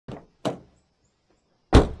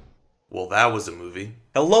Well, that was a movie.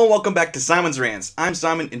 Hello and welcome back to Simon's Rants. I'm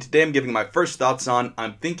Simon and today I'm giving my first thoughts on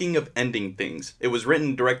I'm Thinking of Ending Things. It was written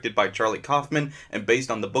and directed by Charlie Kaufman and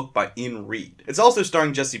based on the book by Ian Reid. It's also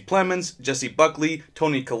starring Jesse Plemons, Jessie Buckley,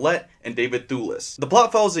 Toni, Collette, and Thewlis. The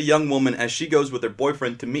plot follows a young woman as she goes with her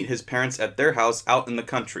boyfriend to meet his parents at their house out in the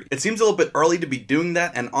country. It seems a little bit early to be doing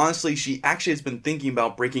that, and honestly she actually has been thinking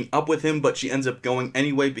about breaking up with him, but she ends up going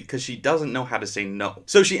anyway because she doesn't know how to say no.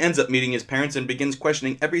 So she ends up meeting his parents and begins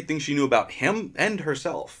questioning everything she knew about him and herself.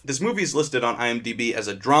 This movie is listed on IMDb as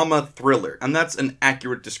a drama thriller, and that's an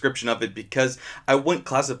accurate description of it because I wouldn't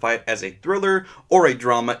classify it as a thriller or a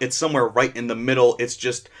drama. It's somewhere right in the middle. It's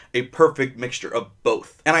just a perfect mixture of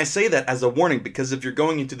both. And I say that as a warning because if you're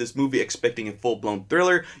going into this movie expecting a full-blown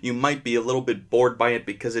thriller, you might be a little bit bored by it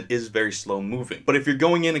because it is very slow moving. But if you're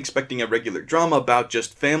going in expecting a regular drama about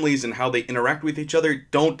just families and how they interact with each other,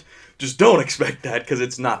 don't expect that because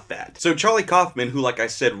it's not that. So Charlie Kaufman, who like I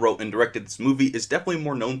said wrote and directed this movie, is definitely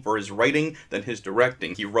more known for his writing than his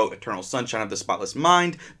directing. He wrote Eternal Sunshine of the Spotless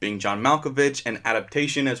Mind, Being John Malkovich, and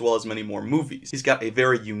Adaptation, as well as many more movies. He's got a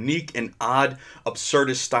very unique and odd,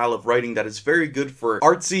 absurdist style of writing that is very good for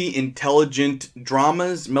artsy, intelligent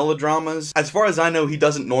dramas, melodramas. As far as I know, he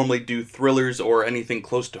doesn't normally do thrillers or anything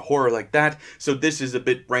close to horror like that, so this is a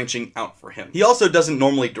bit branching out for him. He also doesn't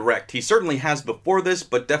normally direct. He certainly has before this,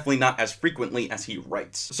 but definitely not as frequently as he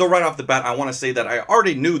writes. So right off the bat, I want to say that I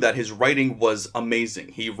already knew that his writing was amazing.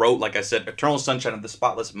 He wrote, like I said, Eternal Sunshine of the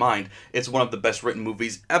Spotless Mind. It's one of the best written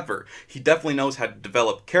movies ever. He definitely knows how to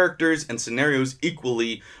develop characters and scenarios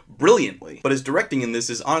equally brilliantly, but his directing in this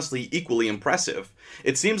is honestly equally impressive.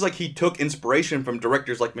 It seems like he took inspiration from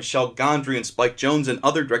directors like Michel Gondry and Spike Jonze and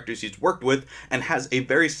other directors he's worked with and has a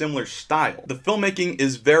very similar style. The filmmaking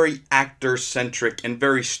is very actor-centric and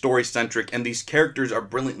very story-centric, and these characters are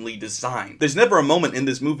brilliantly designed. There's never a moment in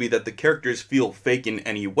this movie that the characters feel fake in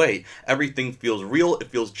any way. Everything feels real, it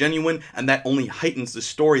feels genuine, and that only heightens the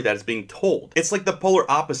story that is being told. It's like the polar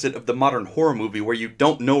opposite of the modern horror movie where you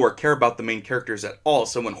don't know or care about the main characters at all,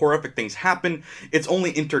 so when horrific things happen, it's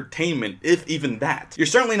only entertainment, if even that. You're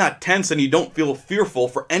certainly not tense and you don't feel fearful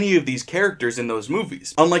for any of these characters in those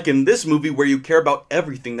movies. Unlike in this movie where you care about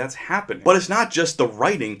everything that's happening. But it's not just the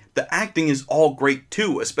writing, the acting is all great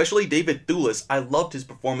too, especially Thewlis. I loved his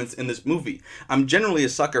performance in this movie. I'm generally a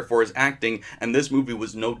sucker for his acting, and this movie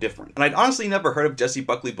was no different. And I'd honestly never heard of Jessie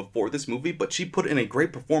Buckley before this movie, but she put in a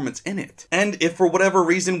great performance in it. And if for whatever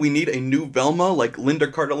reason we need a new Velma, like Linda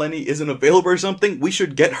Cardellini isn't available or something, we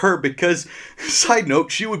should get her because, side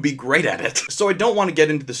note, she would be great at it. So I don't want to get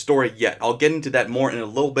into the story yet. I'll get into that more in a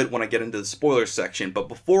little bit when I get into the spoiler section, but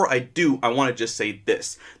before I do, I want to just say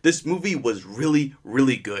this. This movie was really,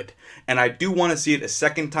 really good, and I do want to see it a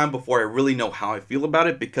second time before I really know how I feel about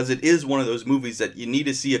it, because it is one of those movies that you need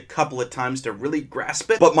to see a couple of times to really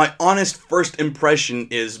grasp it. But my honest first impression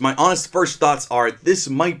is, my honest first thoughts are, this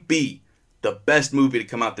might be the best movie to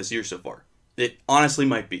come out this year so far. It honestly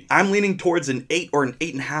might be. I'm leaning towards an 8 or an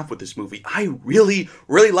 8.5 with this movie. I really,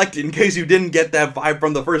 really liked it, in case you didn't get that vibe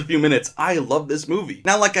from the first few minutes. I love this movie.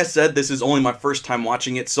 Now, like I said, this is only my first time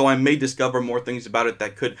watching it, so I may discover more things about it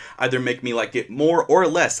that could either make me like it more or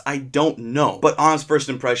less. I don't know. But honest first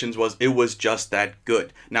impressions was, it was just that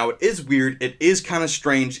good. Now, it is weird. It is kind of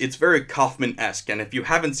strange. It's very Kaufman-esque, and if you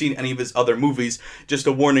haven't seen any of his other movies, just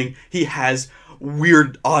a warning, he has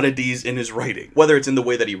weird oddities in his writing. Whether it's in the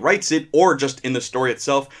way that he writes it or just in the story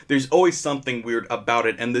itself, there's always something weird about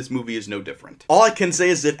it, and this movie is no different. All I can say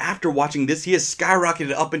is that after watching this, he has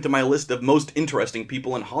skyrocketed up into my list of most interesting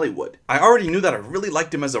people in Hollywood. I already knew that I really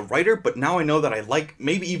liked him as a writer, but now I know that I like,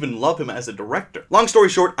 maybe even love him as a director. Long story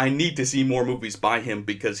short, I need to see more movies by him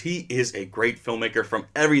because he is a great filmmaker from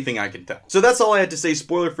everything I can tell. So that's all I had to say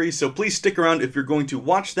spoiler free, so please stick around if you're going to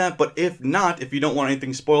watch that, but if not, if you don't want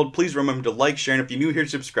anything spoiled, please remember to like, share, and if you're new here,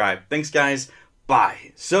 subscribe. Thanks guys,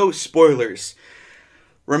 bye. So spoilers.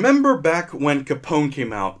 Remember back when Capone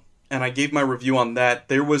came out and I gave my review on that,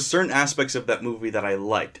 there was certain aspects of that movie that I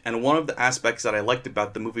liked, and one of the aspects that I liked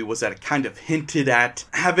about the movie was that it kind of hinted at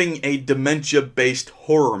having a dementia-based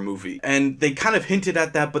horror movie, and they kind of hinted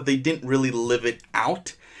at that, but they didn't really live it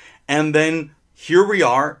out. And then here we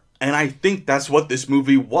are, and I think that's what this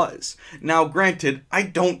movie was. Now, granted, I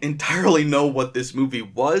don't entirely know what this movie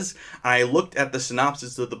was. I looked at the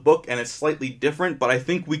synopsis of the book, and it's slightly different, but I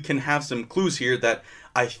think we can have some clues here that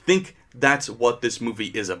I think that's what this movie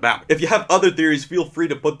is about. If you have other theories, feel free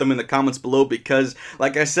to put them in the comments below, because,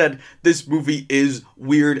 like I said, this movie is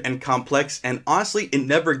weird and complex, and honestly, it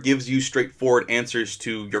never gives you straightforward answers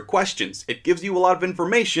to your questions. It gives you a lot of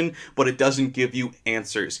information, but it doesn't give you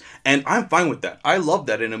answers. And I'm fine with that. I love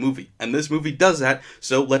that in a movie, and this movie does that,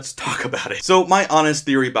 so let's talk about it. So my honest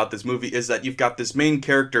theory about this movie is that you've got this main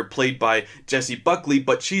character played by Jessie Buckley,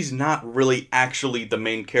 but she's not really actually the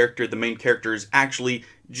main character. The main character is actually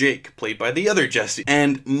Jake, played by the other Jesse.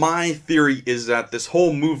 And my theory is that this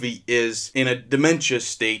whole movie is in a dementia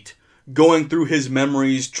state, going through his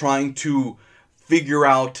memories, trying to figure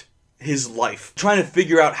out his life, trying to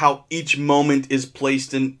figure out how each moment is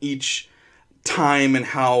placed in each time and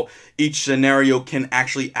how each scenario can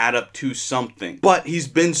actually add up to something. But he's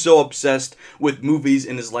been so obsessed with movies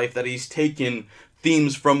in his life that he's taken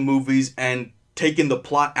themes from movies and taken the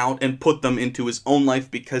plot out and put them into his own life,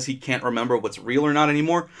 because he can't remember what's real or not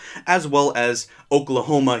anymore. As well as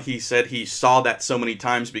Oklahoma, he said he saw that so many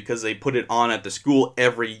times because they put it on at the school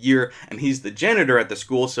every year, and he's the janitor at the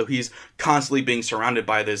school, so he's constantly being surrounded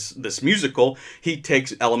by this musical. He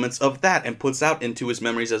takes elements of that and puts out into his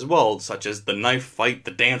memories as well, such as the knife fight,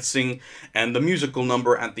 the dancing, and the musical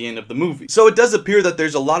number at the end of the movie. So it does appear that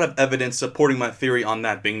there's a lot of evidence supporting my theory on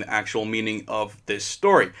that being the actual meaning of this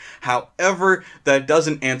story. However, that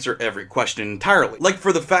doesn't answer every question entirely. Like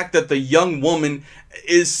for the fact that the young woman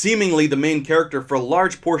is seemingly the main character for a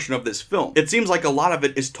large portion of this film. It seems like a lot of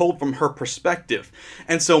it is told from her perspective.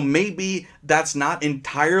 And so maybe that's not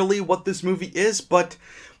entirely what this movie is, but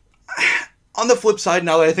on the flip side,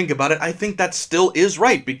 now that I think about it, I think that still is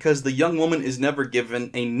right, because the young woman is never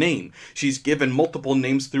given a name. She's given multiple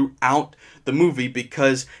names throughout the movie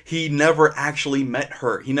because he never actually met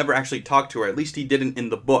her. He never actually talked to her. At least he didn't in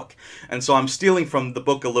the book. And so I'm stealing from the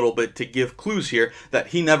book a little bit to give clues here that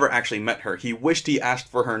he never actually met her. He wished he asked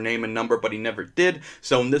for her name and number, but he never did.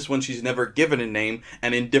 So in this one, she's never given a name,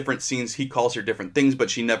 and in different scenes, he calls her different things, but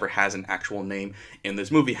she never has an actual name in this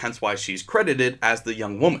movie, hence why she's credited as the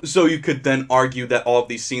young woman. So you could then argue that all of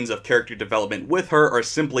these scenes of character development with her are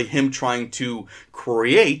simply him trying to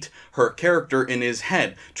create her character in his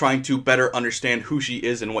head, trying to better understand who she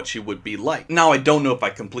is and what she would be like. Now, I don't know if I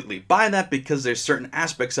completely buy that, because there's certain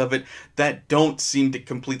aspects of it that don't seem to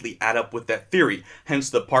completely add up with that theory. Hence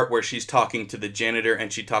the part where she's talking to the janitor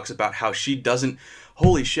and she talks about how she doesn't...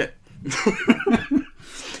 Holy shit.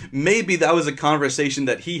 Maybe that was a conversation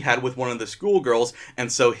that he had with one of the schoolgirls,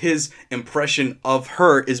 and so his impression of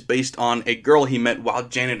her is based on a girl he met while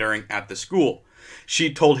janitoring at the school.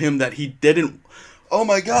 She told him that he didn't... Oh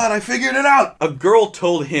my god, I figured it out! A girl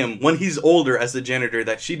told him, when he's older as the janitor,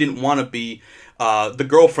 that she didn't want to be the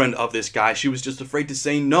girlfriend of this guy. She was just afraid to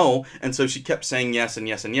say no, and so she kept saying yes and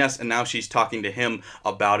yes and yes, and now she's talking to him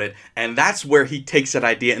about it, and that's where he takes that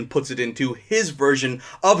idea and puts it into his version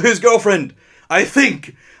of his girlfriend. I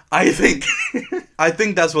think I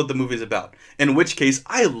think that's what the movie's about. In which case,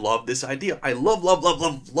 I love this idea. I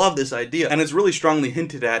love this idea. And it's really strongly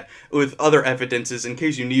hinted at with other evidences, in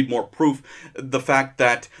case you need more proof. The fact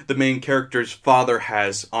that the main character's father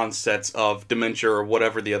has onsets of dementia or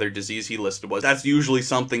whatever the other disease he listed was. That's usually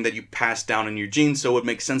something that you pass down in your genes, so it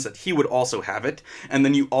makes sense that he would also have it. And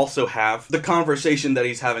then you also have the conversation that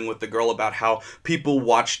he's having with the girl about how people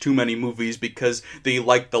watch too many movies because they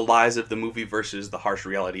like the lies of the movie versus the harsh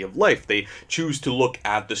reality of life. They choose to look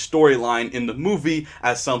at the storyline in the movie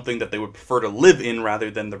as something that they would prefer to live in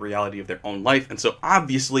rather than the reality of their own life. And so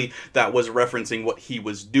obviously that was referencing what he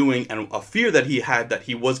was doing and a fear that he had that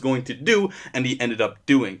he was going to do and he ended up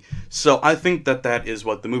doing. So I think that that is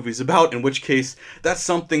what the movie's about, in which case that's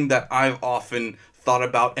something that I've often thought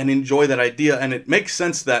about and enjoy that idea, and it makes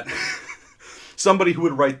sense that somebody who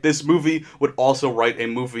would write this movie would also write a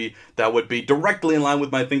movie that would be directly in line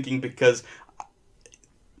with my thinking, because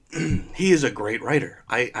he is a great writer.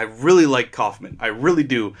 I really like Kaufman. I really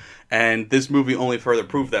do. And this movie only further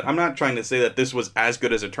proved that. I'm not trying to say that this was as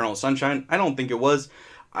good as Eternal Sunshine. I don't think it was.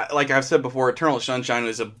 Like I've said before, Eternal Sunshine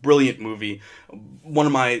is a brilliant movie. One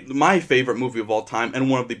of my favorite movie of all time, and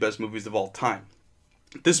one of the best movies of all time.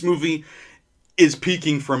 This movie is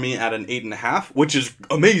peaking for me at an 8.5, which is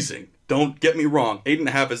amazing. Don't get me wrong.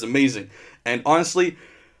 8.5 is amazing. And honestly,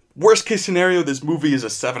 worst case scenario, this movie is a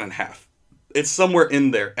 7.5. It's somewhere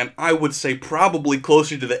in there, and I would say probably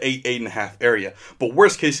closer to the 8, 8.5 area. But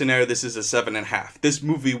worst case scenario, this is a 7.5. This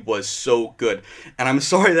movie was so good. And I'm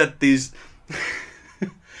sorry that this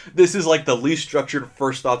is like the least structured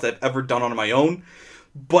first thoughts I've ever done on my own.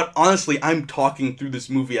 But honestly, I'm talking through this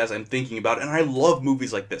movie as I'm thinking about it, and I love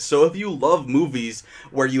movies like this. So if you love movies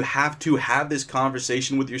where you have to have this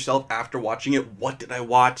conversation with yourself after watching it, what did I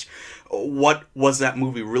watch? What was that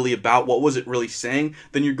movie really about? What was it really saying?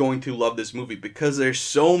 Then you're going to love this movie, because there's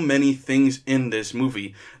so many things in this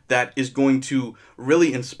movie that is going to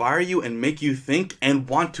really inspire you and make you think and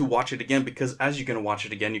want to watch it again, because as you're going to watch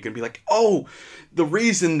it again, you're going to be like, oh, the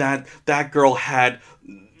reason that that girl had,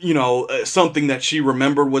 you know, something that she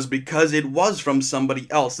remembered was because it was from somebody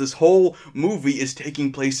else. This whole movie is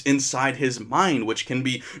taking place inside his mind, which can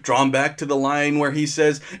be drawn back to the line where he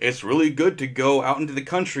says, it's really good to go out into the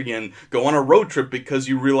country and go on a road trip because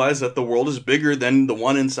you realize that the world is bigger than the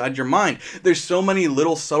one inside your mind. There's so many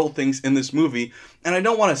little subtle things in this movie, and I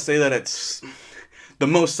don't want to say that it's the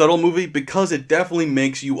most subtle movie, because it definitely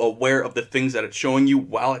makes you aware of the things that it's showing you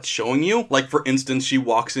while it's showing you. Like, for instance, she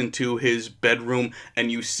walks into his bedroom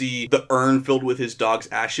and you see the urn filled with his dog's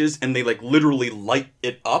ashes, and they like literally light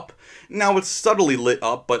it up. Now it's subtly lit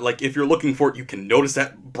up, but like if you're looking for it, you can notice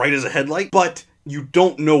that bright as a headlight, but you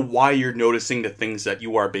don't know why you're noticing the things that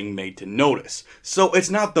you are being made to notice. So it's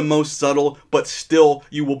not the most subtle, but still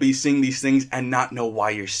you will be seeing these things and not know why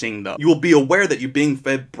you're seeing them. You will be aware that you're being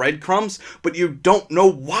fed breadcrumbs, but you don't know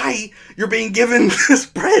why you're being given this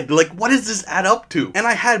bread. Like, what does this add up to? And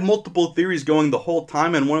I had multiple theories going the whole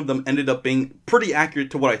time, and one of them ended up being pretty accurate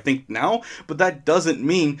to what I think now, but that doesn't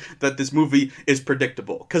mean that this movie is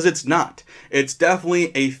predictable, because it's not. It's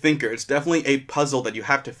definitely a thinker. It's definitely a puzzle that you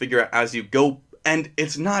have to figure out as you go. And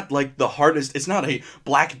it's not like the hardest, it's not a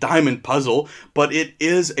black diamond puzzle, but it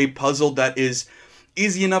is a puzzle that is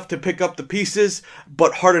easy enough to pick up the pieces,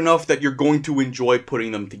 but hard enough that you're going to enjoy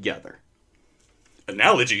putting them together.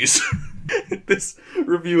 Analogies. This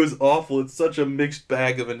review is awful. It's such a mixed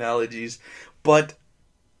bag of analogies, but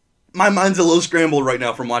my mind's a little scrambled right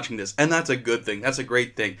now from watching this, and that's a good thing. That's a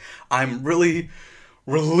great thing. I'm really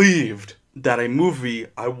relieved that a movie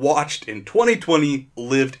I watched in 2020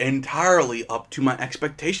 lived entirely up to my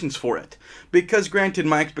expectations for it. Because granted,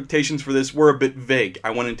 my expectations for this were a bit vague.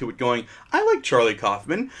 I went into it going, I like Charlie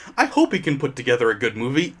Kaufman. I hope he can put together a good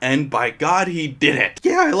movie, and by God, he did it.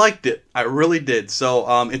 Yeah, I liked it. I really did.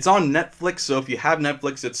 So, it's on Netflix, so if you have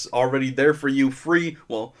Netflix, it's already there for you free.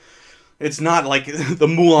 Well, it's not like the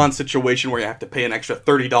Mulan situation where you have to pay an extra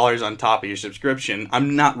 $30 on top of your subscription.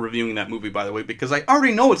 I'm not reviewing that movie, by the way, because I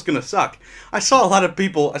already know it's gonna suck. I saw a lot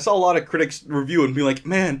of critics review and be like,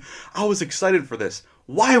 man, I was excited for this.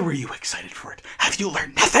 Why were you excited for it? Have you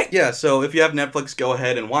learned nothing? Yeah, so if you have Netflix, go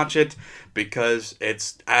ahead and watch it, because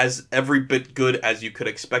it's as every bit good as you could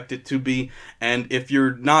expect it to be. And if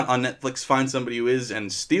you're not on Netflix, find somebody who is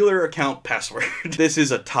and steal their account password. This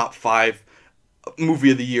is a top 5 movie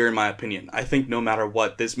of the year, in my opinion. I think no matter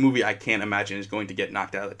what, this movie I can't imagine is going to get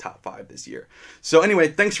knocked out of the top 5 this year. So anyway,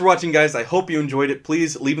 thanks for watching, guys. I hope you enjoyed it.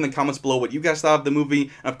 Please leave in the comments below what you guys thought of the movie.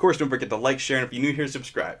 And of course, don't forget to like, share, and if you're new here,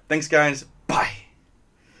 subscribe. Thanks, guys. Bye.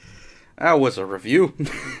 That was a review.